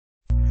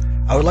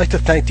I would like to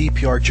thank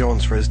DPR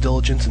Jones for his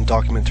diligence in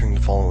documenting the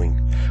following.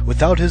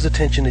 Without his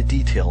attention to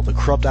detail, the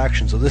corrupt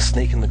actions of this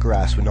snake in the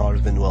grass would not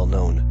have been well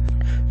known.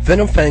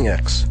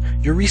 VFX,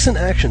 your recent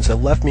actions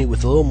have left me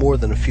with a little more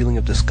than a feeling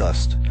of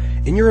disgust.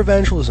 In your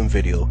evangelism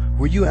video,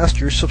 where you asked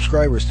your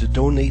subscribers to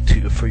donate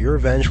for your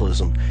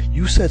evangelism,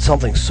 you said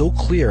something so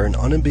clear and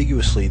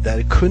unambiguously that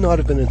it could not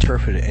have been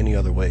interpreted any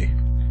other way.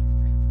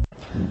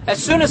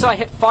 As soon as I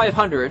hit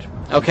 500,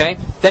 okay,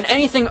 then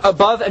anything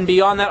above and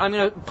beyond that I'm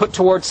going to put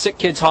towards Sick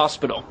Kids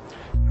Hospital.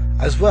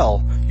 As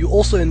well, you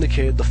also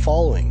indicated the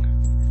following.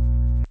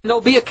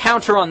 There'll be a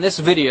counter on this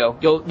video.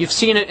 You've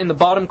seen it in the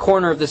bottom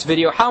corner of this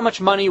video, how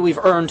much money we've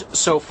earned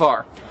so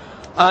far.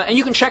 And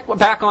you can check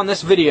back on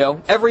this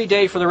video every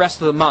day for the rest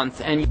of the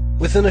month. And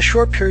within a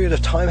short period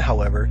of time,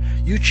 however,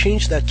 you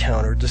changed that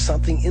counter to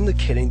something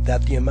indicating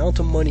that the amount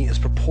of money is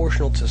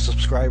proportional to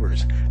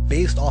subscribers,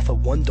 based off of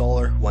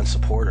 $1 one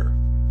supporter.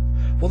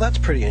 Well, that's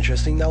pretty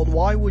interesting. Now,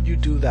 why would you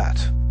do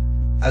that?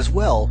 As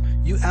well,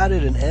 you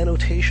added an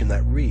annotation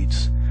that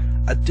reads,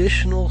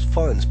 "Additional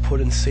funds put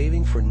in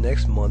saving for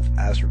next month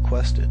as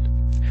requested."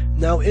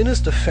 Now, in his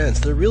defense,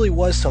 there really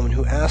was someone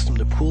who asked him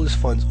to pool his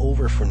funds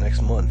over for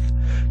next month.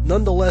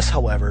 Nonetheless,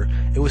 however,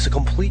 it was a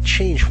complete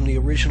change from the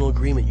original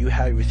agreement you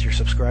had with your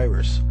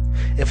subscribers.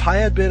 If I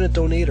had been a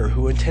donator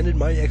who intended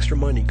my extra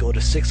money go to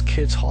Sick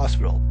Kids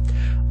Hospital,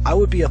 I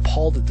would be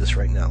appalled at this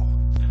right now.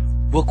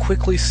 We'll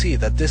quickly see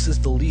that this is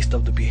the least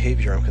of the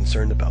behavior I'm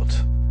concerned about.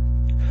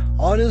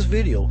 On his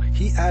video,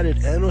 he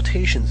added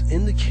annotations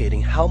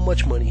indicating how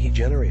much money he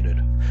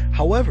generated.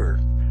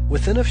 However,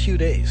 within a few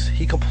days,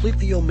 he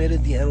completely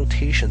omitted the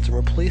annotations and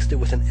replaced it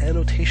with an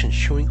annotation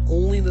showing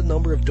only the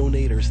number of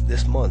donators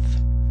this month.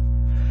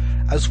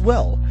 As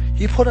well,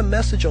 he put a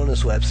message on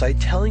his website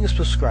telling his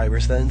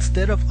subscribers that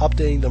instead of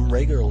updating them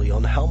regularly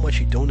on how much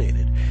he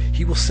donated,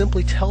 he will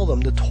simply tell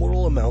them the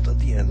total amount at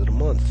the end of the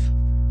month.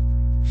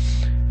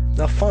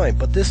 Now fine,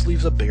 but this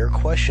leaves a bigger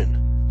question.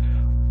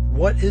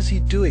 What is he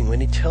doing when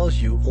he tells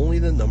you only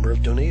the number of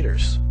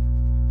donators?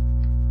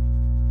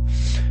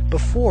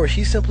 Before,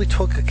 he simply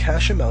took a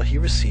cash amount he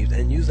received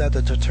and used that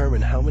to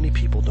determine how many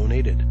people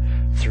donated.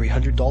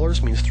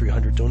 $300 means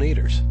 300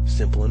 donators.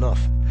 Simple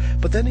enough.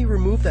 But then he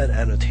removed that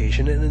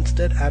annotation and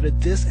instead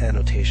added this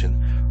annotation,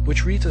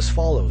 which reads as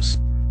follows.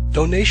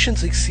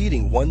 Donations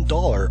exceeding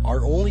 $1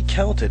 are only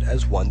counted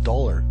as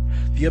 $1.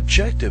 The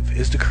objective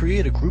is to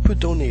create a group of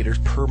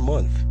donators per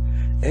month.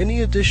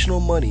 Any additional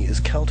money is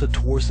counted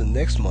towards the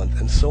next month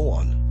and so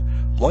on.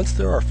 Once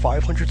there are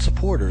 500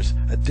 supporters,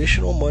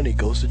 additional money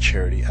goes to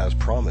charity as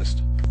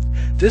promised.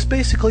 This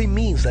basically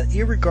means that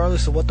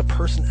irregardless of what the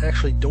person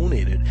actually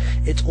donated,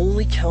 it's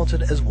only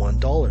counted as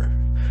 $1.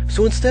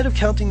 So instead of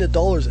counting the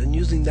dollars and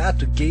using that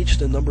to gauge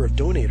the number of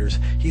donators,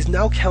 he's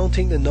now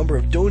counting the number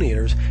of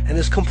donators and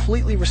has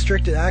completely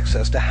restricted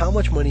access to how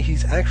much money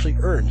he's actually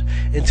earned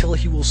until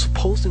he will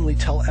supposedly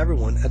tell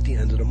everyone at the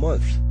end of the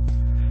month.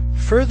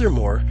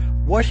 Furthermore,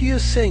 what he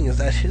is saying is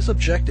that his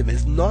objective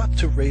is not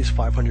to raise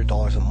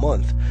 $500 a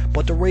month,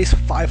 but to raise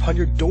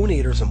 500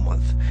 donators a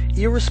month,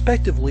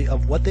 irrespectively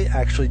of what they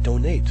actually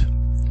donate.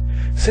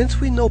 Since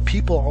we know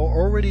people are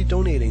already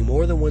donating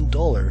more than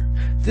 $1,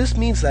 this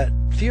means that,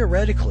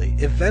 theoretically,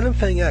 if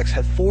VFX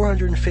had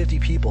 450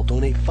 people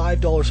donate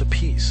 $5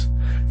 apiece,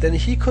 then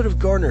he could have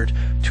garnered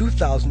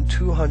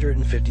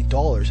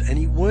 $2,250 and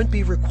he wouldn't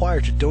be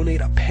required to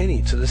donate a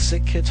penny to the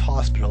Sick Kids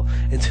Hospital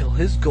until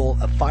his goal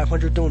of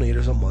 500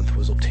 donators a month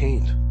was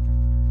obtained.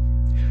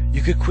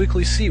 You could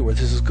quickly see where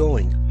this is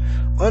going.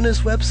 On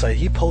his website,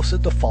 he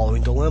posted the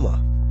following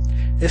dilemma.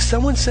 If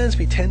someone sends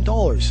me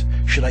 $10,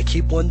 should I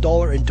keep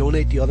 $1 and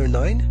donate the other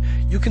 $9?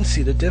 You can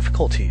see the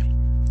difficulty.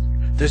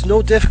 There's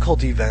no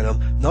difficulty, Venom,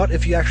 not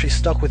if you actually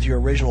stuck with your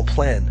original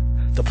plan.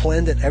 The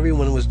plan that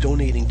everyone was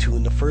donating to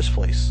in the first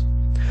place.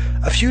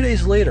 A few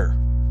days later,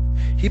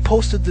 he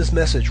posted this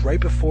message right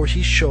before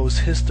he shows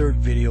his third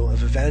video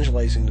of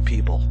evangelizing the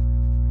people.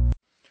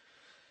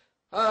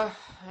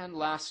 And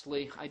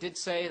lastly, I did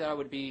say that I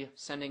would be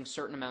sending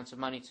certain amounts of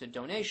money to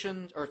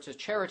donations, or to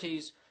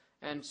charities,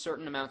 and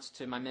certain amounts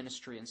to my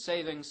ministry and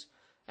savings,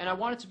 and I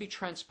wanted to be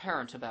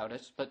transparent about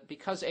it, but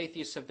because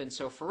atheists have been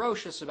so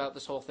ferocious about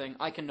this whole thing,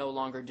 I can no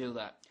longer do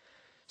that.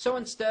 So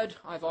instead,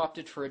 I've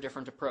opted for a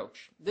different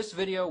approach. This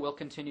video will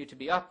continue to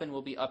be up and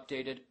will be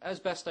updated as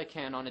best I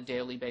can on a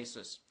daily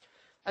basis.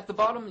 At the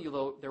bottom,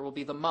 there will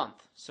be the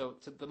month. So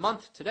the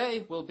month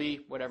today will be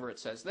whatever it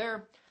says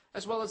there,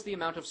 as well as the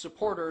amount of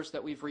supporters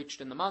that we've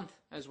reached in the month,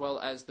 as well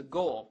as the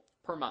goal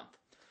per month.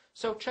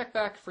 So check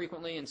back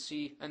frequently and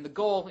see, and the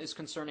goal is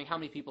concerning how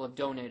many people have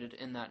donated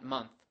in that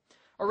month.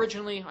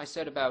 Originally, I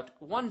said about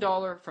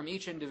 $1 from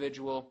each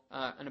individual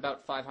and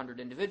about 500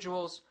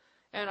 individuals,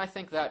 and I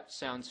think that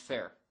sounds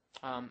fair.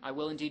 I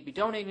will indeed be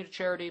donating to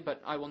charity,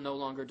 but I will no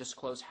longer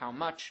disclose how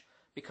much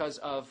because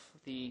of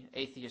the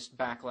atheist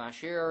backlash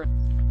here.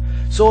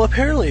 So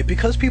apparently,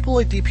 because people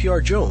like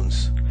DPR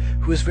Jones,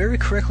 who has very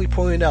correctly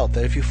pointed out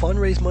that if you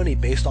fundraise money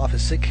based off a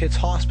Sick Kids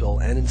Hospital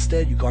and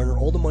instead you garner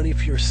all the money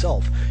for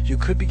yourself, you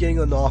could be getting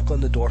a knock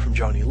on the door from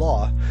Johnny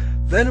Law,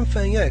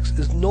 VFX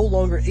is no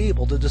longer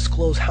able to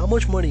disclose how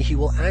much money he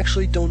will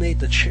actually donate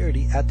to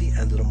charity at the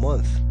end of the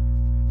month.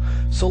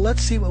 So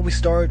let's see what we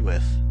started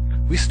with.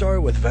 We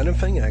started with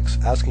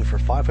VFX asking for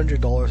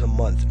 $500 a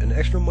month and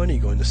extra money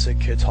going to Sick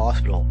Kids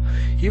Hospital.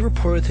 He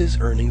reported his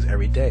earnings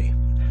every day.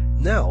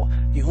 Now,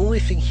 the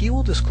only thing he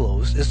will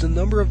disclose is the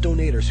number of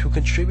donators who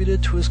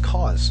contributed to his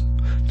cause.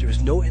 There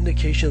is no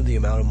indication of the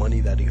amount of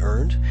money that he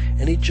earned,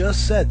 and he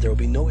just said there will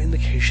be no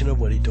indication of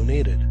what he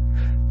donated.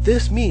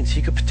 This means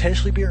he could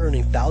potentially be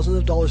earning thousands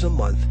of dollars a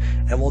month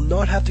and will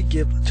not have to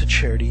give to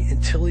charity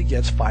until he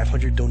gets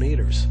 500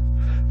 donators.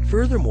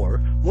 Furthermore,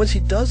 once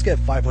he does get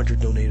 500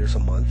 donators a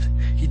month,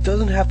 he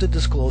doesn't have to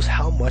disclose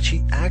how much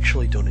he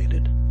actually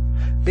donated.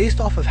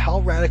 Based off of how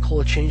radical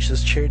a change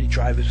this charity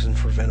drive has been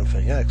for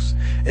VFX,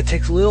 it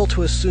takes little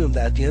to assume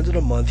that at the end of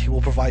the month he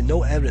will provide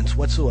no evidence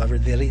whatsoever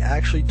that he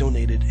actually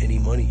donated any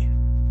money.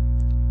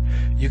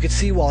 You can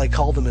see why I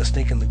called him a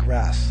snake in the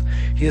grass.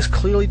 He has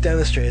clearly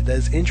demonstrated that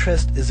his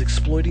interest is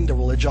exploiting the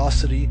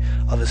religiosity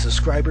of his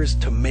subscribers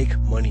to make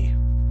money.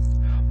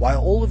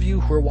 While all of you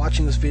who are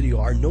watching this video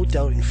are no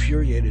doubt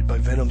infuriated by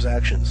Venom's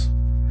actions,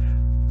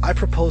 I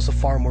propose a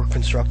far more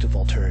constructive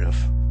alternative.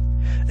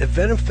 If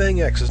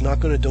VFX is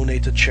not going to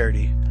donate to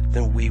charity,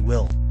 then we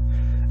will.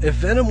 If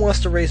Venom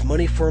wants to raise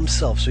money for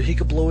himself so he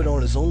could blow it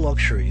on his own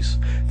luxuries,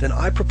 then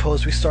I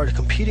propose we start a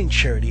competing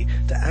charity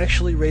to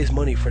actually raise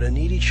money for the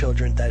needy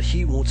children that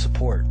he won't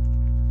support.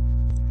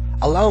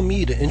 Allow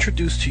me to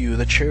introduce to you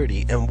the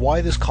charity and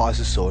why this cause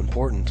is so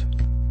important.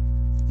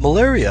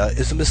 Malaria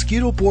is a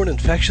mosquito-borne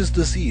infectious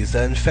disease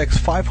that infects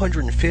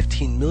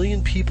 515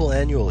 million people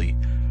annually.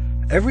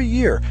 Every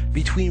year,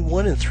 between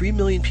 1 and 3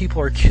 million people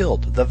are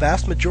killed, the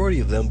vast majority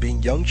of them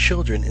being young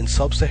children in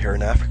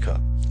sub-Saharan Africa.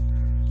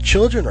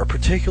 Children are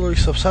particularly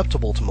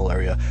susceptible to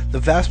malaria,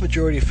 the vast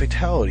majority of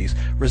fatalities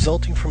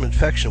resulting from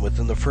infection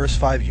within the first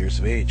 5 years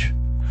of age.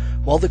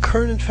 While the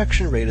current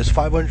infection rate is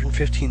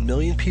 515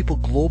 million people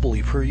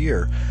globally per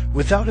year,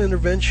 without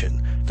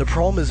intervention, the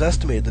problem is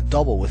estimated to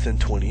double within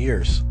 20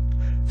 years.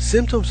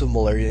 Symptoms of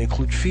malaria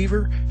include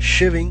fever,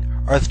 shivering,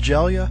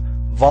 arthralgia,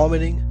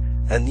 vomiting,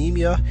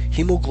 anemia,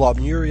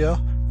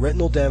 hemoglobinuria,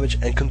 retinal damage,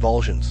 and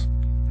convulsions.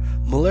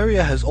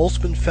 Malaria has also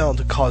been found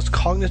to cause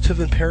cognitive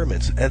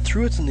impairments, and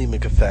through its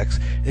anemic effects,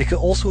 it can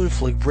also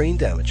inflict brain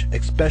damage,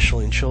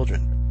 especially in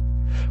children.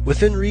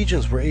 Within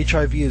regions where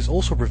HIV is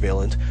also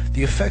prevalent,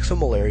 the effects of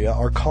malaria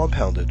are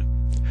compounded.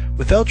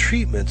 Without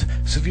treatment,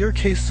 severe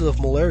cases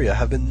of malaria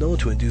have been known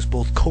to induce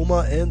both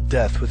coma and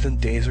death within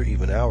days or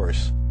even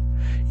hours.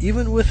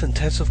 Even with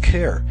intensive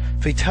care,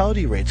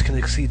 fatality rates can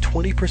exceed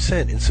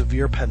 20% in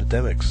severe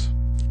pandemics.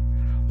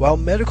 While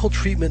medical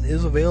treatment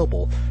is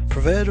available,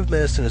 preventative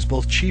medicine is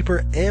both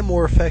cheaper and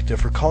more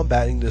effective for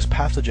combating this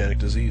pathogenic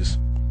disease.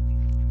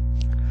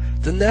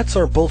 The nets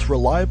are both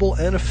reliable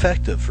and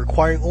effective,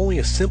 requiring only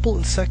a simple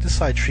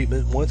insecticide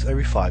treatment once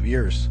every 5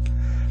 years.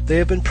 They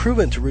have been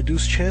proven to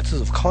reduce chances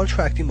of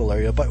contracting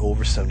malaria by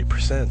over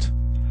 70%.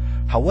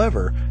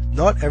 However,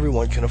 not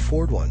everyone can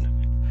afford one.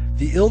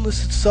 The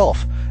illness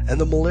itself and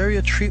the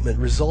malaria treatment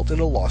result in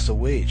a loss of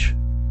wage.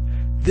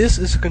 This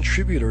is a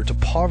contributor to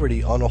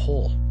poverty on a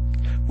whole.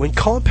 When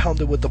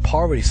compounded with the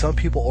poverty some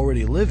people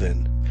already live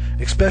in,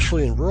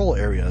 especially in rural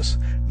areas,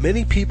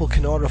 many people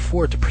cannot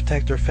afford to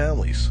protect their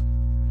families.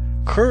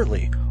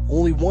 Currently,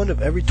 only 1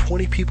 of every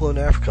 20 people in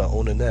Africa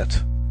own a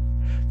net.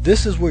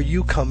 This is where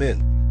you come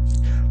in.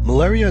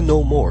 Malaria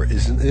No More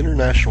is an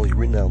internationally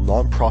renowned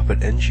non-profit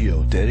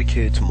NGO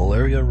dedicated to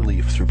malaria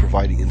relief through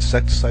providing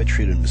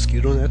insecticide-treated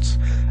mosquito nets,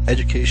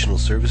 educational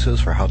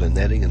services for how the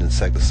netting and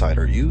insecticide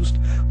are used,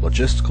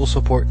 logistical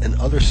support, and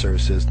other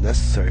services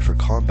necessary for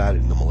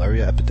combating the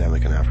malaria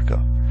epidemic in Africa.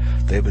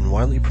 They have been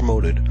widely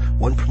promoted,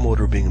 one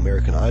promoter being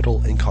American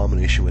Idol in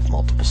combination with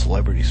multiple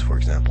celebrities, for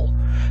example.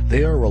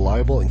 They are a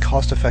reliable and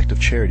cost-effective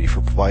charity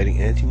for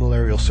providing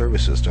anti-malarial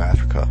services to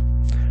Africa.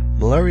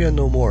 Malaria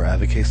No More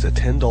advocates a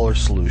 $10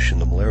 solution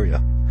to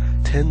malaria.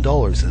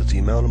 $10 is the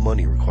amount of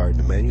money required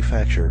to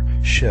manufacture,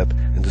 ship,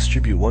 and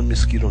distribute 1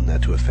 mosquito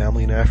net to a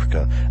family in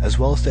Africa, as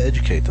well as to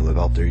educate them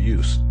about their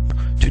use.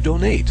 To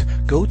donate,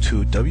 go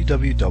to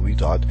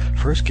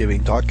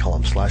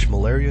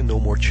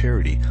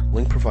www.firstgiving.com/malaria-no-more-charity,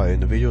 link provided in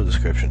the video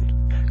description.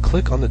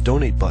 Click on the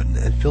donate button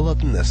and fill out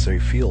the necessary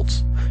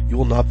fields. You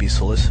will not be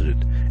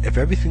solicited. If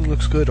everything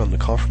looks good on the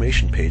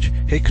confirmation page,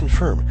 hit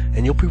confirm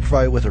and you'll be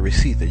provided with a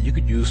receipt that you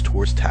could use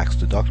towards tax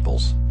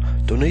deductibles.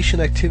 Donation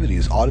activity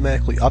is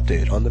automatically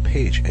updated on the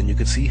page and you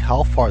can see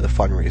how far the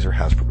fundraiser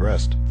has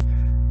progressed.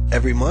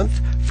 Every month,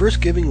 First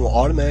Giving will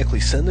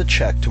automatically send a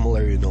check to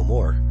Malaria No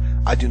More.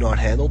 I do not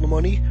handle the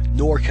money,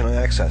 nor can I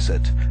access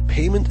it.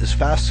 Payment is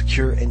fast,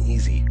 secure, and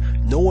easy.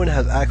 No one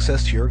has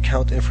access to your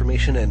account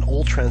information and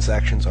all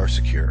transactions are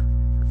secure.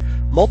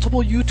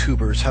 Multiple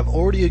YouTubers have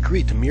already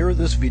agreed to mirror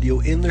this video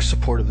in their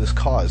support of this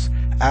cause,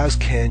 as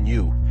can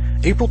you.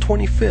 April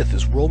 25th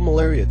is World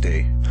Malaria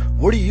Day.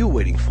 What are you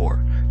waiting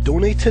for?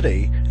 Donate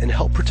today and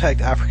help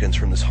protect Africans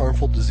from this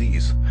harmful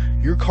disease.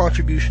 Your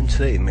contribution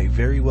today may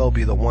very well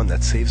be the one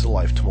that saves a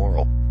life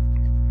tomorrow.